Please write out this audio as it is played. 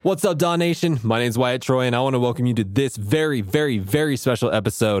What's up, Dawn Nation? My name's Wyatt Troy, and I want to welcome you to this very, very, very special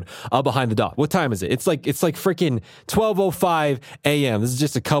episode of Behind the Daw. What time is it? It's like freaking 12:05 a.m. This is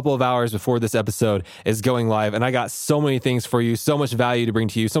just a couple of hours before this episode is going live, and I got so many things for you, so much value to bring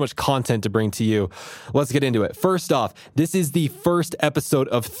to you, so much content to bring to you. Let's get into it. First off, this is the first episode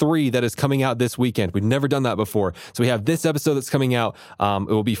of 3 that is coming out this weekend. We've never done that before. So we have this episode that's coming out. It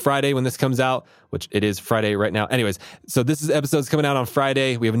will be Friday when this comes out, which it is Friday right now. Anyways, so this episode's coming out on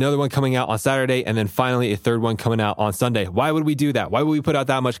Friday. We have another one coming out on Saturday, and then finally a third one coming out on Sunday. Why would we do that? Why would we put out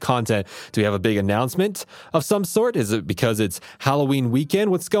that much content? Do we have a big announcement of some sort? Is it because it's Halloween weekend?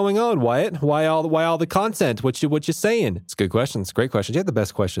 What's going on, Wyatt? Why all the content? What you saying? It's good questions. Great questions. You have the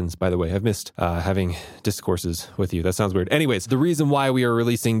best questions, by the way. I've missed having discourses with you. That sounds weird. Anyways, the reason why we are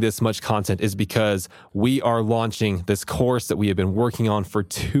releasing this much content is because we are launching this course that we have been working on for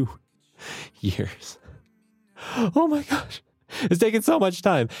 2 years. Oh my gosh. It's taken so much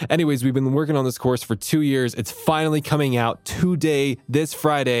time. Anyways, we've been working on this course for 2 years. It's finally coming out today, this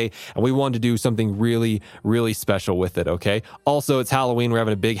Friday, and we wanted to do something really, really special with it, okay? Also, it's Halloween. We're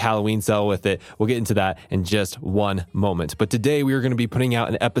having a big Halloween sale with it. We'll get into that in just one moment. But today, we are going to be putting out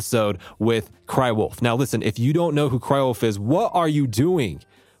an episode with Crywolf. Now, listen, if you don't know who Crywolf is, what are you doing?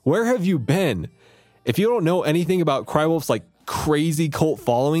 Where have you been? If you don't know anything about Crywolf's, crazy cult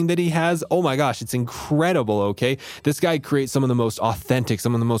following that he has, oh my gosh, it's incredible, okay? This guy creates some of the most authentic,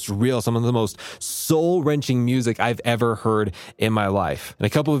 some of the most real, some of the most soul-wrenching music I've ever heard in my life. And a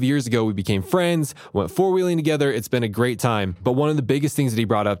couple of years ago, we became friends, went four-wheeling together. It's been a great time. But one of the biggest things that he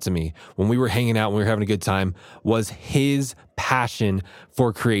brought up to me when we were hanging out, when we were having a good time, was his passion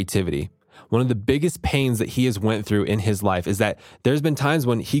for creativity. One of the biggest pains that he has went through in his life is that there's been times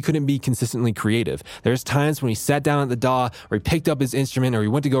when he couldn't be consistently creative. There's times when he sat down at the DAW or he picked up his instrument or he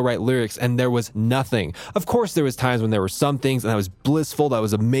went to go write lyrics and there was nothing. Of course, there was times when there were some things and that was blissful, that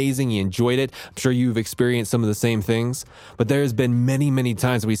was amazing, he enjoyed it. I'm sure you've experienced some of the same things. But there's been many, many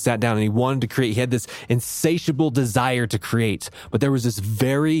times when he sat down and he wanted to create. He had this insatiable desire to create, but there was this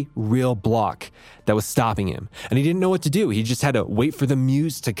very real block that was stopping him. And he didn't know what to do. He just had to wait for the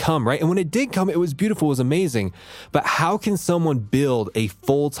muse to come, right? And when it did come, it was beautiful, it was amazing. But how can someone build a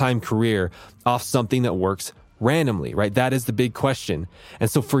full-time career off something that works randomly, right? That is the big question. And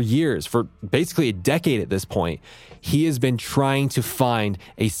so for years, for basically a decade at this point, he has been trying to find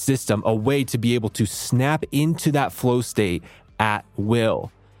a system, a way to be able to snap into that flow state at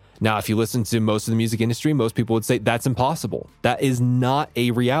will. Now, if you listen to most of the music industry, most people would say that's impossible. That is not a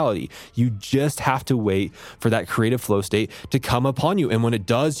reality. You just have to wait for that creative flow state to come upon you. And when it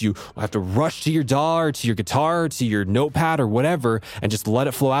does, you have to rush to your DAW or to your guitar or to your notepad or whatever and just let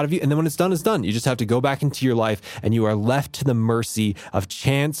it flow out of you. And then when it's done, it's done. You just have to go back into your life and you are left to the mercy of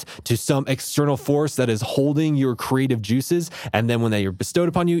chance, to some external force that is holding your creative juices. And then when they are bestowed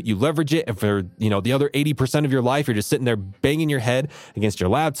upon you, you leverage it. And for, the other 80% of your life, you're just sitting there banging your head against your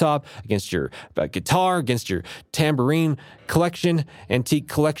laptop, against your guitar, against your tambourine collection, antique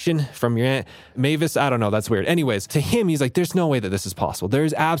collection from your Aunt Mavis. I don't know. That's weird. Anyways, to him, he's like, there's no way that this is possible.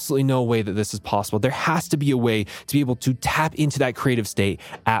 There's absolutely no way that this is possible. There has to be a way to be able to tap into that creative state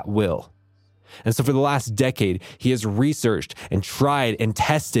at will. And so for the last decade, he has researched and tried and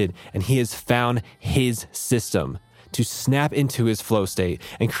tested, and he has found his system to snap into his flow state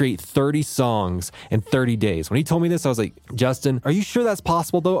and create 30 songs in 30 days. When he told me this, I was like, Justin, are you sure that's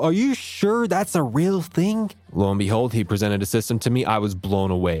possible though? Are you sure that's a real thing? Lo and behold, he presented a system to me. I was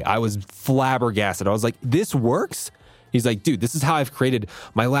blown away. I was flabbergasted. I was like, this works? He's like, dude, this is how I've created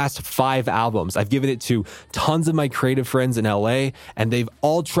my last 5 albums. I've given it to tons of my creative friends in LA, and they've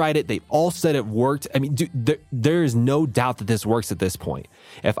all tried it. They've all said it worked. I mean, dude, there is no doubt that this works at this point.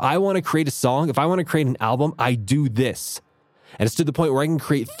 If I want to create a song, if I want to create an album, I do this. And it's to the point where I can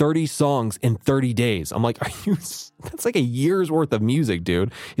create 30 songs in 30 days. I'm like, that's like a year's worth of music,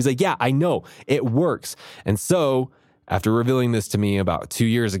 dude. He's like, yeah, I know, it works. And so after revealing this to me about 2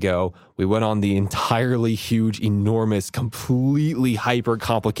 years ago, we went on the entirely huge, enormous, completely hyper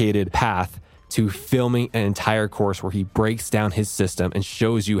complicated path to filming an entire course where he breaks down his system and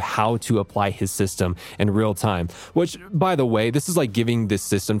shows you how to apply his system in real time. Which, by the way, this is like giving this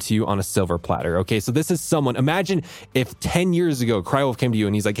system to you on a silver platter, okay? So this is someone, imagine if 10 years ago, Crywolf came to you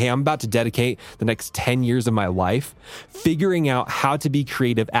and he's like, hey, I'm about to dedicate the next 10 years of my life figuring out how to be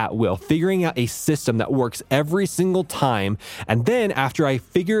creative at will, figuring out a system that works every single time. And then after I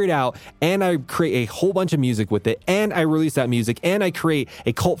figure it out and I create a whole bunch of music with it and I release that music and I create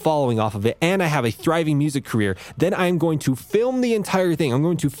a cult following off of it and and I have a thriving music career, then I'm going to film the entire thing. I'm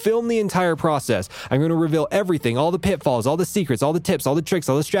going to film the entire process. I'm going to reveal everything, all the pitfalls, all the secrets, all the tips, all the tricks,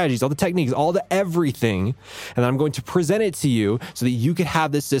 all the strategies, all the techniques, all the everything. And I'm going to present it to you so that you can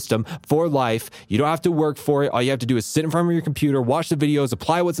have this system for life. You don't have to work for it. All you have to do is sit in front of your computer, watch the videos,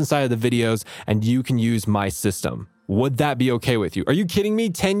 apply what's inside of the videos, and you can use my system. Would that be okay with you? Are you kidding me?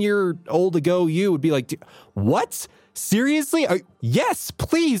 10-year-old ago, you would be like, what? Seriously? Yes,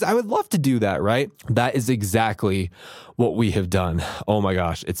 please. I would love to do that, right? That is exactly what we have done. Oh my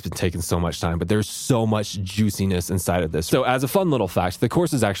gosh, it's been taking so much time, but there's so much juiciness inside of this. So as a fun little fact, the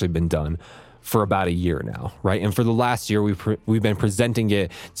course has actually been done for about a year now, right? And for the last year, we've been presenting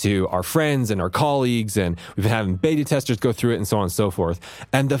it to our friends and our colleagues, and we've been having beta testers go through it and so on and so forth.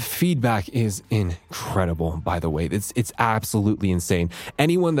 And the feedback is incredible, by the way. It's absolutely insane.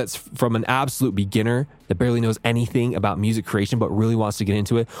 Anyone that's from an absolute beginner that barely knows anything about music creation but really wants to get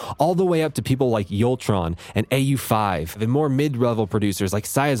into it, all the way up to people like Yultron and AU5 and more mid-level producers like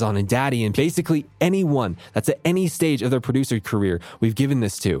Sayazon and Daddy, and basically anyone that's at any stage of their producer career, we've given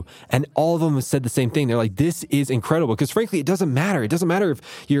this to. And all of them have said the same thing. They're like, this is incredible. Because frankly, it doesn't matter. It doesn't matter if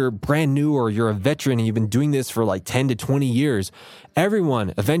you're brand new or you're a veteran and you've been doing this for like 10 to 20 years.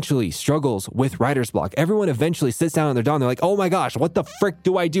 Everyone eventually struggles with writer's block. Everyone eventually sits down on their dawn. They're like, oh my gosh, what the frick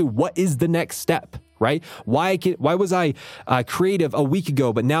do I do? What is the next step? Right? Why was I creative a week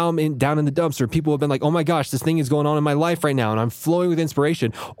ago, but now I'm down in the dumpster? People have been like, oh my gosh, this thing is going on in my life right now, and I'm flowing with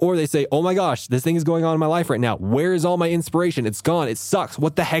inspiration. Or they say, oh my gosh, this thing is going on in my life right now. Where is all my inspiration? It's gone. It sucks.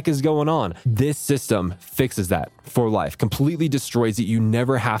 What the heck is going on? This system fixes that for life, completely destroys it. You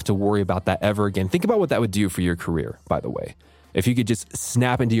never have to worry about that ever again. Think about what that would do for your career, by the way. If you could just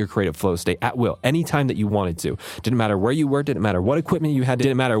snap into your creative flow state at will, anytime that you wanted to. Didn't matter where you were, didn't matter what equipment you had,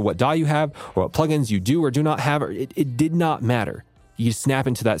 didn't matter what DAW you have, or what plugins you do or do not have, it did not matter. You snap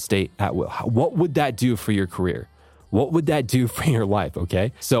into that state at will. What would that do for your career? What would that do for your life,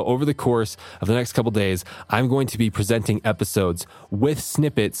 okay? So over the course of the next couple days, I'm going to be presenting episodes with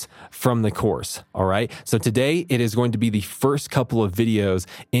snippets from the course, all right? So today, it is going to be the first couple of videos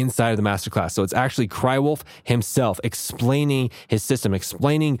inside of the masterclass. So it's actually Crywolf himself explaining his system,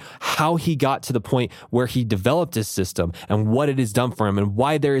 explaining how he got to the point where he developed his system and what it has done for him and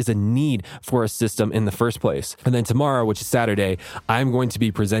why there is a need for a system in the first place. And then tomorrow, which is Saturday, I'm going to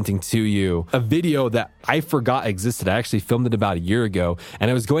be presenting to you a video that I forgot existed. I actually filmed it about a year ago,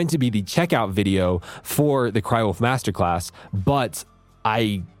 and it was going to be the checkout video for the Crywolf Masterclass, but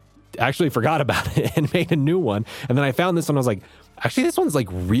I actually forgot about it and made a new one. And then I found this one. I was like, actually, this one's like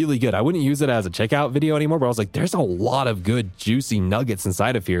really good. I wouldn't use it as a checkout video anymore, but I was like, there's a lot of good, juicy nuggets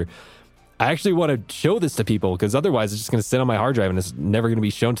inside of here. I actually want to show this to people because otherwise it's just going to sit on my hard drive and it's never going to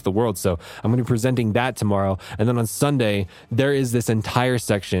be shown to the world. So I'm going to be presenting that tomorrow. And then on Sunday, there is this entire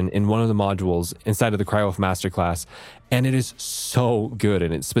section in one of the modules inside of the Crywolf Masterclass. And it is so good.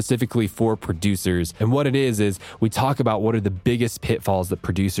 And it's specifically for producers. And what it is we talk about what are the biggest pitfalls that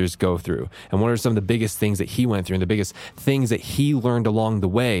producers go through. And what are some of the biggest things that he went through and the biggest things that he learned along the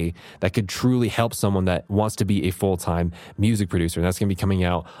way that could truly help someone that wants to be a full-time music producer. And that's going to be coming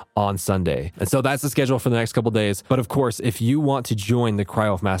out on Sunday. And so that's the schedule for the next couple of days. But of course, if you want to join the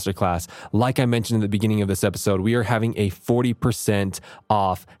Crywolf Masterclass, like I mentioned in the beginning of this episode, we are having a 40%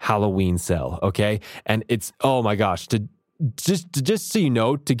 off Halloween sale. Okay. And it's, oh my gosh, just so you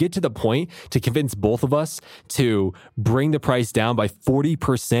know, to get to the point to convince both of us to bring the price down by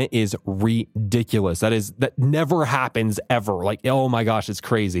 40% is ridiculous. That never happens ever. Like, oh my gosh, it's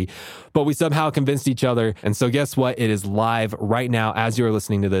crazy. But we somehow convinced each other. And so guess what? It is live right now as you're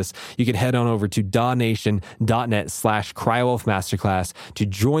listening to this. You can head on over to dawhnation.net/Crywolf Masterclass to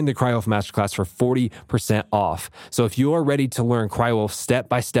join the Crywolf Masterclass for 40% off. So if you are ready to learn Crywolf's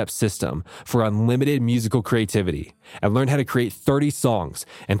step-by-step system for unlimited musical creativity and learn how to create 30 songs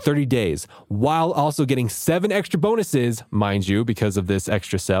in 30 days while also getting 7 extra bonuses, mind you, because of this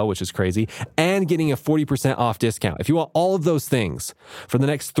extra sale, which is crazy, and getting a 40% off discount. If you want all of those things for the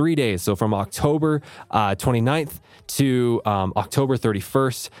next 3 days, so from October 29th to October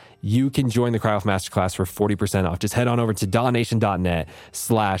 31st, you can join the Crywolf Masterclass for 40% off. Just head on over to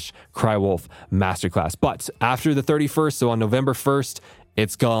dawhnation.net/Crywolf Masterclass. But after the 31st, so on November 1st,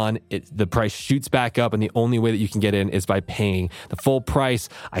 it's gone. The price shoots back up, and the only way that you can get in is by paying the full price.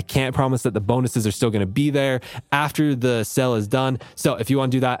 I can't promise that the bonuses are still going to be there after the sale is done. So if you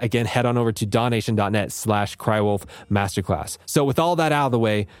want to do that, again, head on over to dawhnation.net/Crywolf Masterclass. So with all that out of the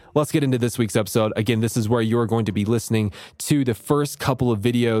way, let's get into this week's episode. Again, this is where you're going to be listening to the first couple of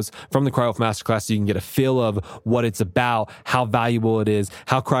videos from the Crywolf Masterclass so you can get a feel of what it's about, how valuable it is,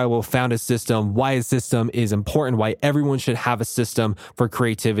 how Crywolf found his system, why his system is important, why everyone should have a system for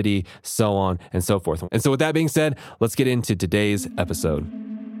creativity, so on and so forth. And so with that being said, let's get into today's episode.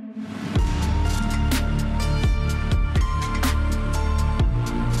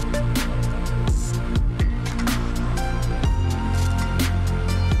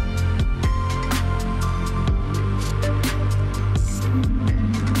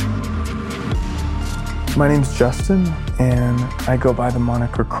 My name's Justin, and I go by the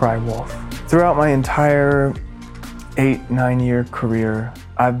moniker Cry Wolf. Throughout my entire 8-9 year career,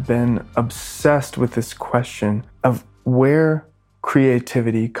 I've been obsessed with this question of where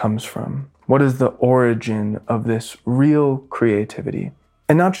creativity comes from. What is the origin of this real creativity?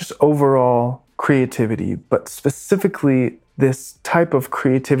 And not just overall creativity, but specifically this type of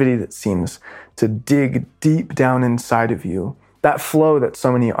creativity that seems to dig deep down inside of you. That flow that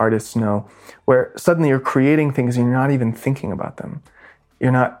so many artists know, where suddenly you're creating things and you're not even thinking about them.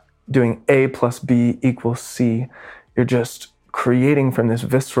 You're not doing A plus B equals C. You're just creating from this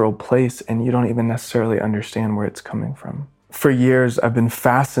visceral place and you don't even necessarily understand where it's coming from. For years, I've been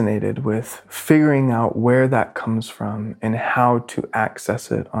fascinated with figuring out where that comes from and how to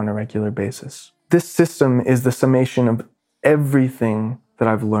access it on a regular basis. This system is the summation of everything that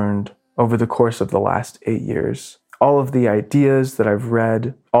I've learned over the course of the last 8 years. All of the ideas that I've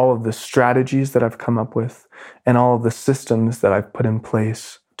read, all of the strategies that I've come up with, and all of the systems that I've put in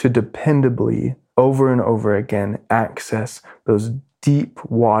place to dependably, over and over again, access those deep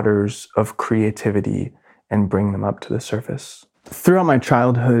waters of creativity and bring them up to the surface. Throughout my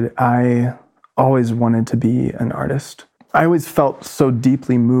childhood, I always wanted to be an artist. I always felt so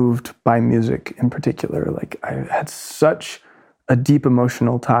deeply moved by music in particular. Like I had such a deep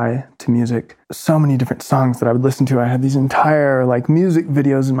emotional tie to music. So many different songs that I would listen to. I had these entire music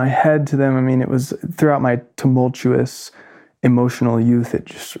videos in my head to them. I mean, it was throughout my tumultuous emotional youth,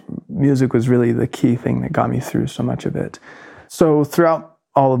 music was really the key thing that got me through so much of it. So throughout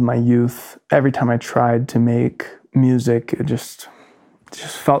all of my youth, every time I tried to make music, it just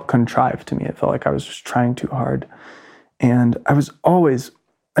felt contrived to me. It felt like I was just trying too hard. And I was always,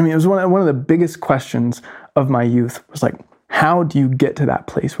 it was one of the biggest questions of my youth was like, how do you get to that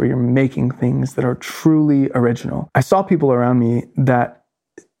place where you're making things that are truly original? I saw people around me that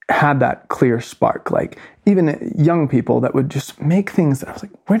had that clear spark, like even young people that would just make things that I was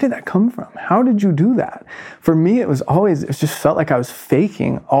like, where did that come from? How did you do that? For me, it just felt like I was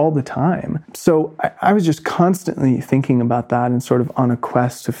faking all the time. So I was just constantly thinking about that and sort of on a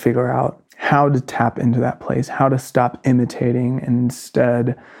quest to figure out how to tap into that place, how to stop imitating and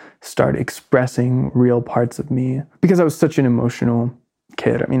instead start expressing real parts of me. Because I was such an emotional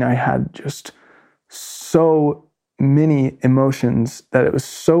kid. I had just so many emotions that it was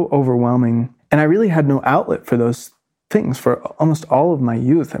so overwhelming. And I really had no outlet for those things for almost all of my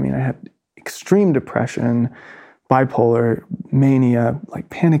youth. I had extreme depression, bipolar, mania,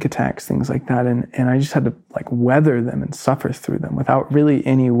 panic attacks, things like that. And I just had to weather them and suffer through them without really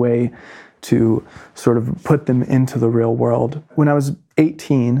any way to sort of put them into the real world. When I was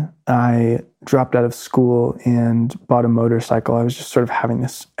 18, I dropped out of school and bought a motorcycle. I was just sort of having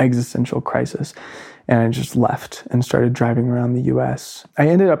this existential crisis. And I just left and started driving around the US. I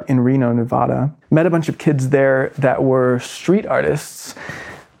ended up in Reno, Nevada. Met a bunch of kids there that were street artists.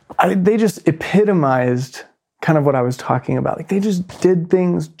 They just epitomized kind of what I was talking about. They just did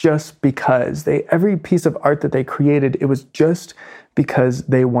things just because. Every piece of art that they created, it was just because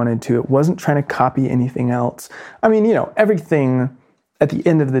they wanted to. It wasn't trying to copy anything else. Everything at the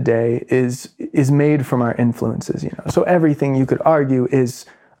end of the day is made from our influences, So everything you could argue is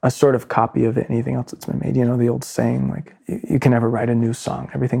a sort of copy of anything else that's been made. The old saying, you can never write a new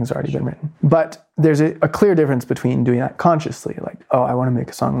song. Everything's already been written. But there's a clear difference between doing that consciously, I want to make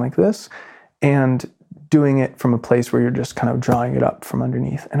a song like this, and doing it from a place where you're just kind of drawing it up from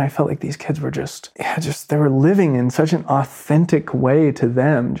underneath. And I felt like these kids were they were living in such an authentic way to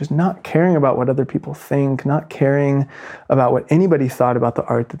them, just not caring about what other people think, not caring about what anybody thought about the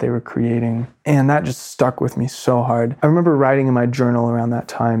art that they were creating. And that just stuck with me so hard. I remember writing in my journal around that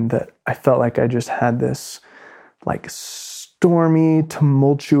time that I felt like I just had this stormy,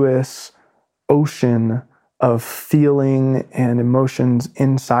 tumultuous ocean of feeling and emotions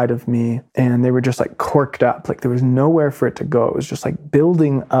inside of me. And they were just corked up. There was nowhere for it to go. It was just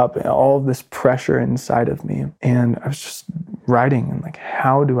building up all of this pressure inside of me. And I was just writing and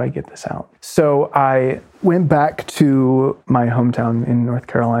how do I get this out? So I went back to my hometown in North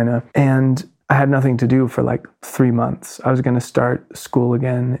Carolina and I had nothing to do for 3 months. I was going to start school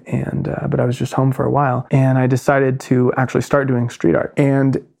again, but I was just home for a while. And I decided to actually start doing street art.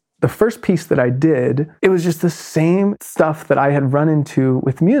 And the first piece that I did, it was just the same stuff that I had run into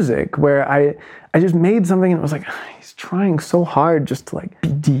with music, where I just made something and it was like, he's trying so hard just to like be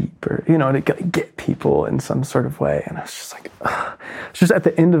deep or, to get people in some sort of way. And I was just like, it's just at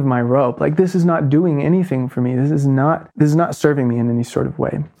the end of my rope. Like, this is not doing anything for me. This is not serving me in any sort of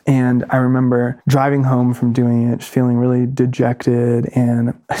way. And I remember driving home from doing it, just feeling really dejected.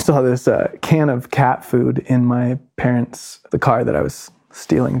 And I saw this can of cat food in my the car that I was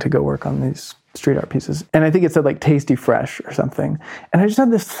stealing to go work on these street art pieces. And I think it said like Tasty Fresh or something. And I just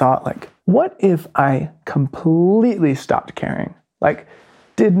had this thought, like, what if I completely stopped caring? Like,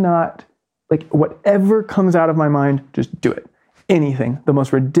 whatever comes out of my mind, just do it. Anything, the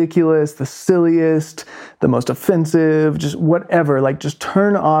most ridiculous, the silliest, the most offensive, just whatever, like just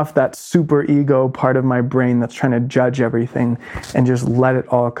turn off that super ego part of my brain that's trying to judge everything and just let it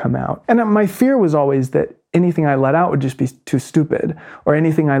all come out. And my fear was always that anything I let out would just be too stupid, or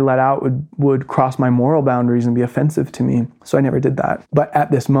anything I let out would cross my moral boundaries and be offensive to me. So I never did that. But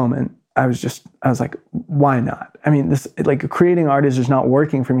at this moment, I was like, why not? I mean, this, like, creating art is just not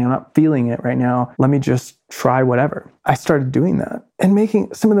working for me. I'm not feeling it right now. Let me just try whatever. I started doing that and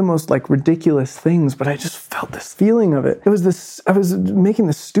making some of the most like ridiculous things, but I just felt this feeling of it. I was making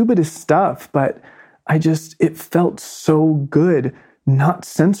the stupidest stuff, but it felt so good not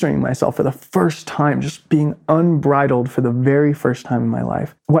censoring myself for the first time, just being unbridled for the very first time in my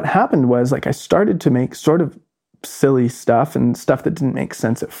life. What happened was, like, I started to make sort of silly stuff and stuff that didn't make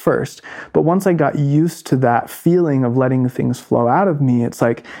sense at first. But once I got used to that feeling of letting things flow out of me, it's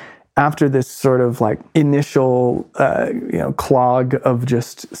like after this sort of like initial, clog of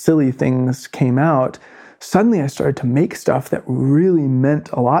just silly things came out, suddenly I started to make stuff that really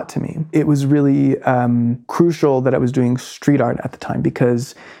meant a lot to me. It was really crucial that I was doing street art at the time,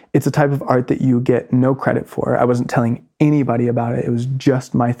 because it's a type of art that you get no credit for. I wasn't telling anybody about it. It was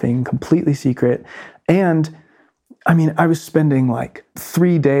just my thing, completely secret. And I mean, I was spending like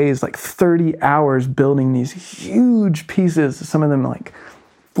 3 days, like 30 hours building these huge pieces, some of them like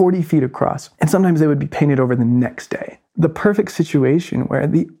 40 feet across. And sometimes they would be painted over the next day. The perfect situation where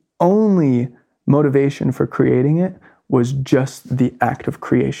the only motivation for creating it was just the act of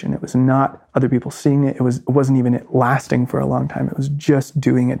creation. It was not other people seeing it. It wasn't even it lasting for a long time. It was just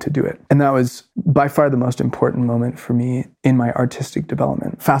doing it to do it. And that was by far the most important moment for me in my artistic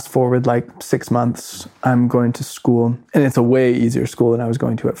development. Fast forward like 6 months, I'm going to school, and it's a way easier school than I was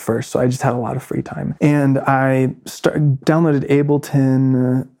going to at first. So I just had a lot of free time. And I downloaded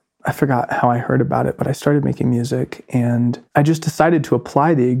Ableton. I forgot how I heard about it, but I started making music, and I just decided to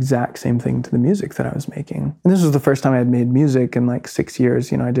apply the exact same thing to the music that I was making. And this was the first time I had made music in like 6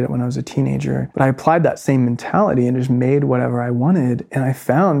 years. I did it when I was a teenager, but I applied that same mentality and just made whatever I wanted. And I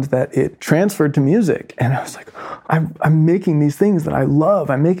found that it transferred to music. And I was like, I'm making these things that I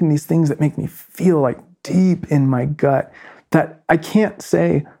love. I'm making these things that make me feel like deep in my gut, that I can't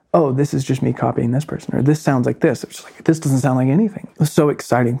say, oh, this is just me copying this person, or this sounds like this. It's just like, this doesn't sound like anything. It was so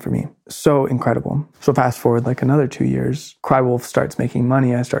exciting for me. So incredible. So fast forward like another 2 years, Crywolf starts making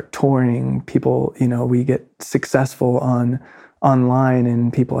money. I start touring. People, we get successful online,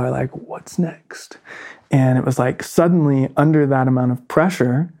 and people are like, what's next? And it was like, suddenly under that amount of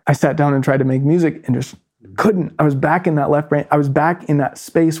pressure, I sat down and tried to make music and just couldn't. I was back in that left brain. I was back in that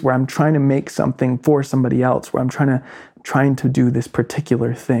space where I'm trying to make something for somebody else, where I'm trying to do this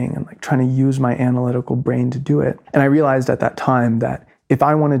particular thing and like trying to use my analytical brain to do it. And I realized at that time that if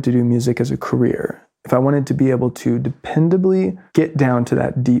I wanted to do music as a career, if I wanted to be able to dependably get down to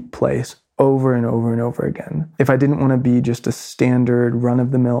that deep place over and over and over again, if I didn't want to be just a standard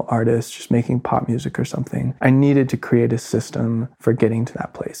run-of-the-mill artist just making pop music or something, I needed to create a system for getting to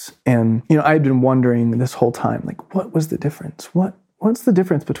that place. And, I had been wondering this whole time, like, what was the difference? What's the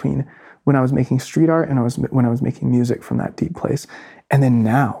difference between when I was making street art and when I was making music from that deep place? And then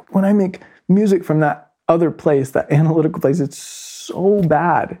now, when I make music from that other place, that analytical place, it's so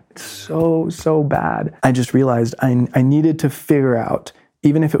bad. It's so bad. I just realized I needed to figure out,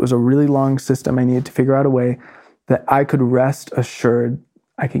 even if it was a really long system, I needed to figure out a way that I could rest assured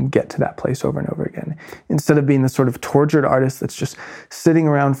I can get to that place over and over again. Instead of being the sort of tortured artist that's just sitting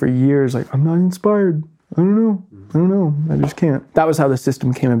around for years like, I'm not inspired. I don't know. I just can't. That was how the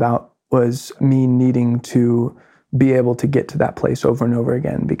system came about, was me needing to be able to get to that place over and over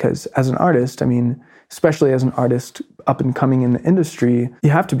again. Because as an artist, especially as an artist up and coming in the industry, you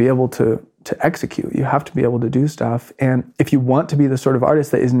have to be able to execute. You have to be able to do stuff. And if you want to be the sort of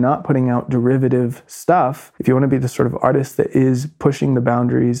artist that is not putting out derivative stuff, if you want to be the sort of artist that is pushing the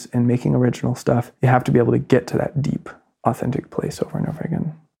boundaries and making original stuff, you have to be able to get to that deep, authentic place over and over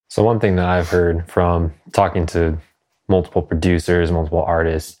again. So one thing that I've heard from talking to multiple producers, multiple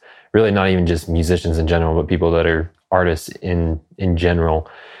artists, really not even just musicians in general, but people that are artists in general.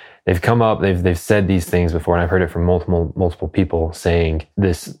 They've come up, they've said these things before, and I've heard it from multiple people saying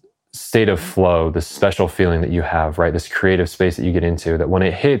this state of flow, this special feeling that you have, right? This creative space that you get into, that when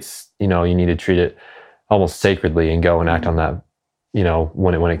it hits, you need to treat it almost sacredly and go and act on that,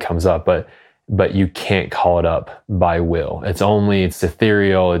 when it comes up. But you can't call it up by will. It's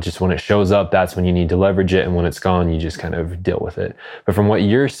ethereal. It just, when it shows up, that's when you need to leverage it. And when it's gone, you just kind of deal with it. But from what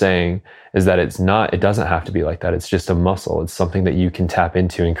you're saying is that it doesn't have to be like that. It's just a muscle. It's something that you can tap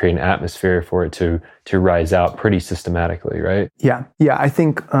into and create an atmosphere for it to rise out pretty systematically, right? Yeah. I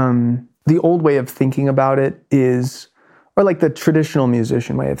think the old way of thinking about it is, or like the traditional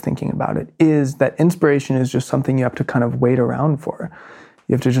musician way of thinking about it, is that inspiration is just something you have to kind of wait around for.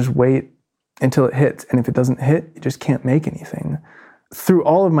 You have to just wait until it hits. And if it doesn't hit, you just can't make anything. Through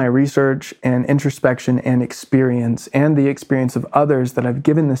all of my research and introspection and experience, and the experience of others that I've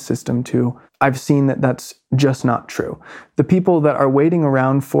given this system to, I've seen that that's just not true. The people that are waiting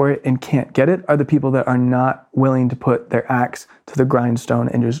around for it and can't get it are the people that are not willing to put their axe to the grindstone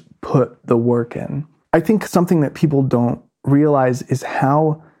and just put the work in. I think something that people don't realize is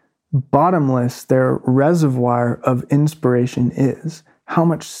how bottomless their reservoir of inspiration is. How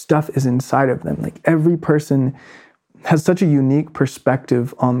much stuff is inside of them. Like, every person has such a unique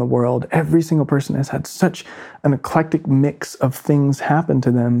perspective on the world. Every single person has had such an eclectic mix of things happen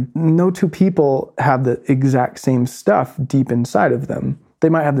to them. No two people have the exact same stuff deep inside of them. They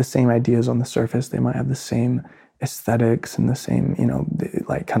might have the same ideas on the surface. They might have the same aesthetics and the same,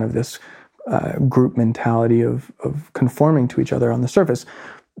 like kind of this group mentality of conforming to each other on the surface.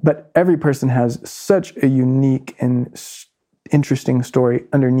 But every person has such a unique and interesting story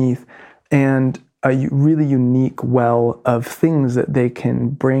underneath, and a really unique well of things that they can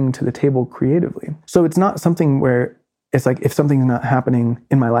bring to the table creatively. So it's not something where it's like, if something's not happening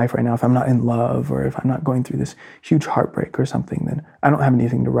in my life right now, if I'm not in love, or if I'm not going through this huge heartbreak or something, then I don't have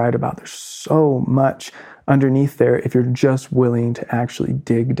anything to write about. There's so much underneath there if you're just willing to actually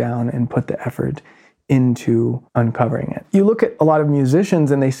dig down and put the effort into uncovering it. You look at a lot of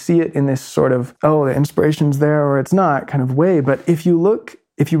musicians and they see it in this sort of, oh, the inspiration's there or it's not kind of way. But if you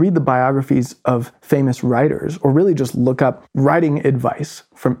read the biographies of famous writers, or really just look up writing advice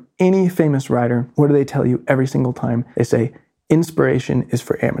from any famous writer, what do they tell you every single time? They say, inspiration is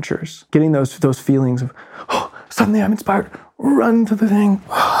for amateurs. Getting those feelings of, oh, suddenly I'm inspired, run to the thing,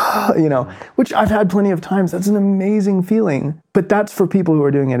 which I've had plenty of times. That's an amazing feeling. But that's for people who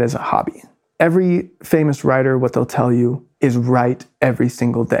are doing it as a hobby. Every famous writer, what they'll tell you is write every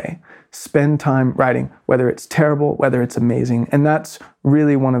single day. Spend time writing, whether it's terrible, whether it's amazing. And that's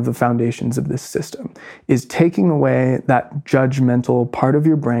really one of the foundations of this system, is taking away that judgmental part of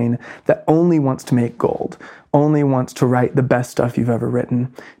your brain that only wants to make gold, only wants to write the best stuff you've ever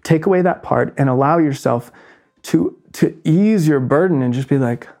written. Take away that part and allow yourself to ease your burden and just be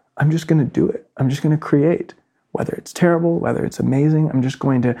like, I'm just going to do it. I'm just going to create. Whether it's terrible, whether it's amazing, I'm just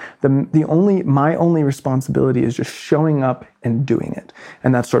going to, my only responsibility is just showing up and doing it.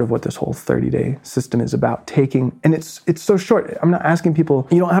 And that's sort of what this whole 30-day system is about, taking, and it's so short. I'm not asking people,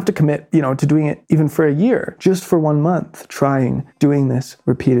 you don't have to commit, to doing it even for a year, just for 1 month, doing this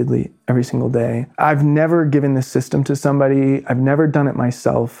repeatedly every single day. I've never given this system to somebody. I've never done it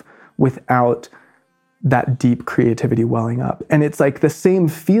myself without that deep creativity welling up. And it's like the same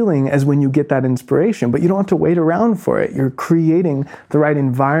feeling as when you get that inspiration, but you don't have to wait around for it. You're creating the right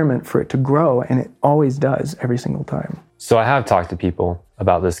environment for it to grow, and it always does every single time. So I have talked to people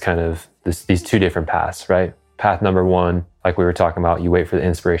about these two different paths, right? Path number one, like we were talking about, you wait for the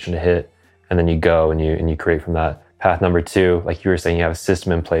inspiration to hit, and then you go and you create from that. Path number two, like you were saying, you have a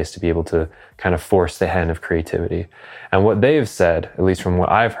system in place to be able to kind of force the hand of creativity. And what they've said, at least from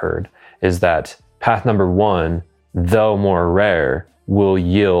what I've heard, is that path number one, though more rare, will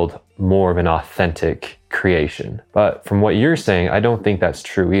yield more of an authentic creation. But from what you're saying, I don't think that's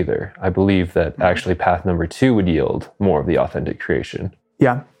true either. I believe that actually path number two would yield more of the authentic creation.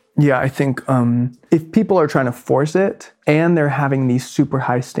 Yeah, I think if people are trying to force it and they're having these super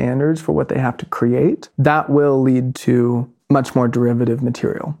high standards for what they have to create, that will lead to much more derivative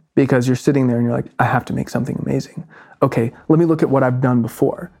material, because you're sitting there and you're like, I have to make something amazing. Okay, let me look at what I've done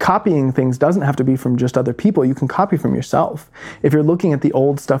before. Copying things doesn't have to be from just other people. You can copy from yourself. If you're looking at the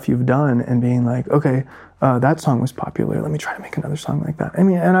old stuff you've done and being like, okay, that song was popular, let me try to make another song like that. I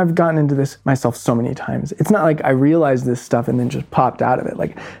mean, and I've gotten into this myself so many times. It's not like I realized this stuff and then just popped out of it.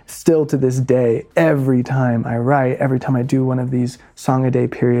 Like, still to this day, every time I write, every time I do one of these song-a-day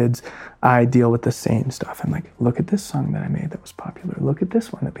periods, I deal with the same stuff. I'm like, look at this song that I made that was popular. Look at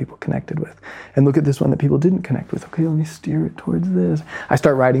this one that people connected with. And look at this one that people didn't connect with. Okay, let me steer it towards this. I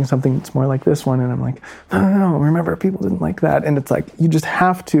start writing something that's more like this one, and I'm like, no, remember, people didn't like that. And it's like, you just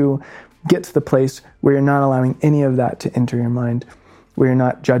have to get to the place where you're not allowing any of that to enter your mind, where you're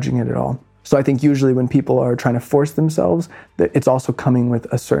not judging it at all. So I think usually when people are trying to force themselves, that it's also coming with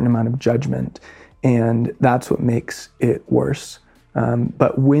a certain amount of judgment, and that's what makes it worse.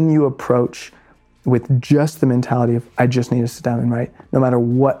 But when you approach with just the mentality of, I just need to sit down and write, no matter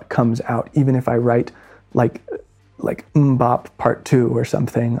what comes out, even if I write like Mbop Part 2 or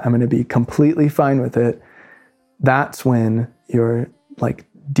something, I'm going to be completely fine with it. That's when your like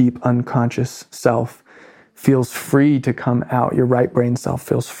deep unconscious self feels free to come out. Your right brain self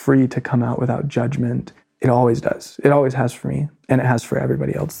feels free to come out without judgment. It always does. It always has for me, and it has for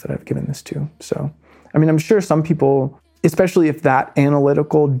everybody else that I've given this to. So, I mean, I'm sure some people, especially if that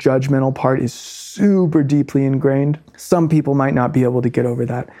analytical, judgmental part is super deeply ingrained, some people might not be able to get over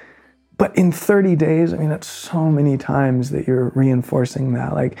that. But in 30 days, I mean, that's so many times that you're reinforcing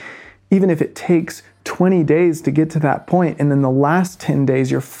that. Like, even if it takes 20 days to get to that point, and then the last 10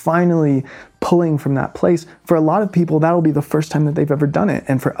 days, you're finally pulling from that place. For a lot of people, that'll be the first time that they've ever done it.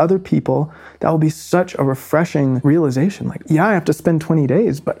 And for other people, that will be such a refreshing realization. Like, yeah, I have to spend 20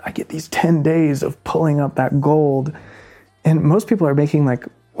 days, but I get these 10 days of pulling up that gold. And most people are making like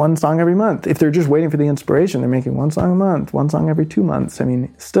one song every month. If they're just waiting for the inspiration, they're making one song a month, one song every 2 months. I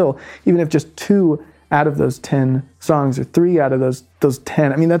mean, still, even if just 2 out of those 10 songs or 3 out of those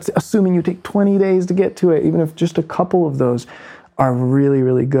 10, I mean, that's assuming you take 20 days to get to it. Even if just a couple of those are really,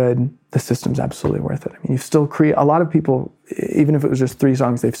 really good, the system's absolutely worth it. I mean, you still create, a lot of people, even if it was just 3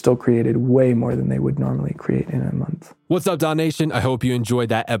 songs, they've still created way more than they would normally create in a month. What's up, Dawn Nation? I hope you enjoyed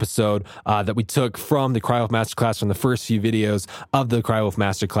that episode that we took from the Crywolf Masterclass, from the first few videos of the Crywolf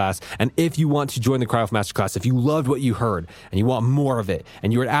Masterclass. And if you want to join the Crywolf Masterclass, if you loved what you heard and you want more of it,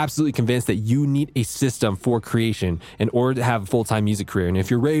 and you are absolutely convinced that you need a system for creation in order to have a full-time music career, and if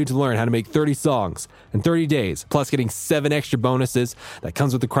you're ready to learn how to make 30 songs in 30 days, plus getting 7 extra bonuses that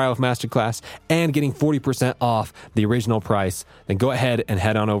comes with the Crywolf Masterclass, and getting 40% off the original price, then go ahead and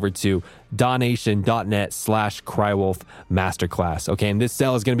head on over to dawnnation.net/Crywolf Masterclass. Okay, and this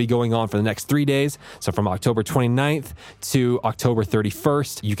sale is going to be going on for the next 3 days. So from October 29th to October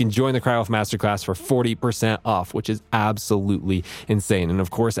 31st, you can join the Crywolf Masterclass for 40% off, which is absolutely insane. And of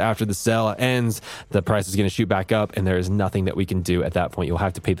course, after the sale ends, the price is going to shoot back up, and there is nothing that we can do at that point. You'll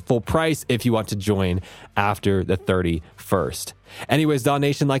have to pay the full price if you want to join after the 31st. Anyways, Dawn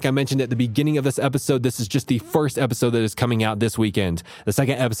Nation, like I mentioned at the beginning of this episode, this is just the first episode that is coming out this weekend. The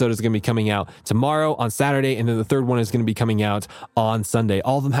second episode is going to be coming out tomorrow on Saturday, and then the third one is going to be coming out on Sunday.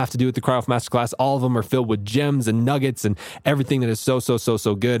 All of them have to do with the Crywolf Masterclass. All of them are filled with gems and nuggets and everything that is so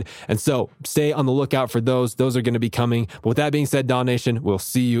good. And so stay on the lookout for those. Those are going to be coming. But with that being said, Dawn Nation, we'll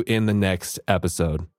see you in the next episode.